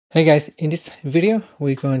Hey guys, in this video,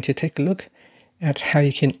 we're going to take a look at how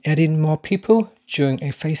you can add in more people during a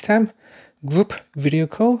FaceTime group video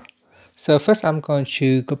call. So first I'm going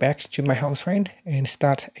to go back to my home screen and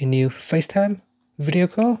start a new FaceTime video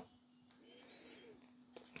call.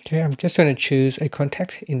 Okay, I'm just going to choose a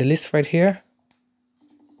contact in the list right here.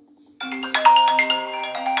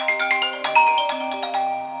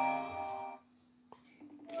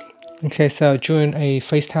 Okay, so during a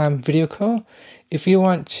FaceTime video call, if you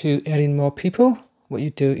want to add in more people, what you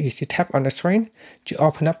do is you tap on the screen to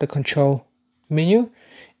open up the control menu.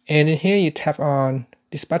 And in here, you tap on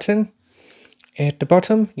this button. At the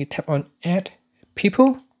bottom, you tap on Add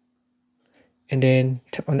People. And then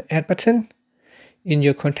tap on the Add button. In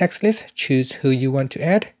your contacts list, choose who you want to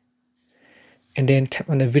add. And then tap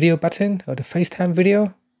on the video button or the FaceTime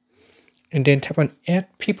video. And then tap on Add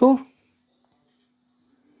People.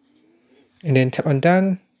 And then tap on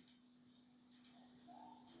Done.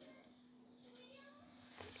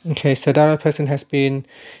 Okay, so the other person has been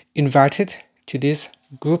invited to this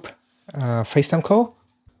group FaceTime call.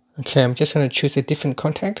 Okay, I'm just going to choose a different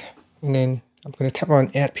contact. And then I'm going to tap on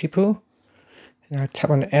Add People. And I'll tap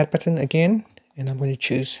on the Add button again. And I'm going to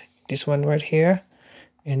choose this one right here.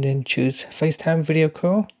 And then choose FaceTime video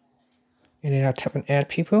call. And then I'll tap on Add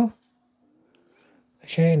People.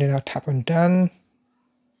 Okay, and then I'll tap on Done.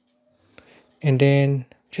 And then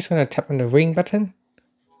just going to tap on the ring button.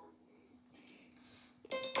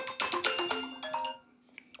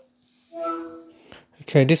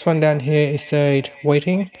 Okay, this one down here is said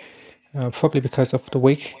waiting, probably because of the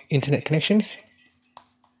weak internet connections.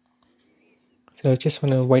 So I just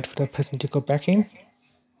want to wait for the person to go back in.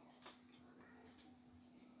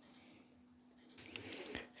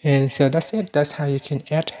 And so that's it. That's how you can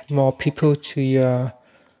add more people to your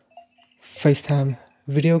FaceTime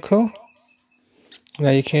video call. Now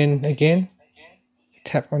you can again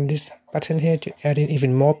tap on this button here to add in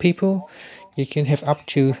even more people. You can have up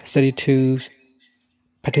to 32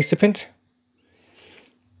 participants.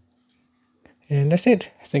 And that's it.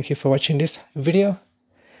 Thank you for watching this video.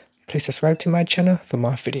 Please subscribe to my channel for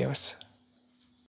more videos.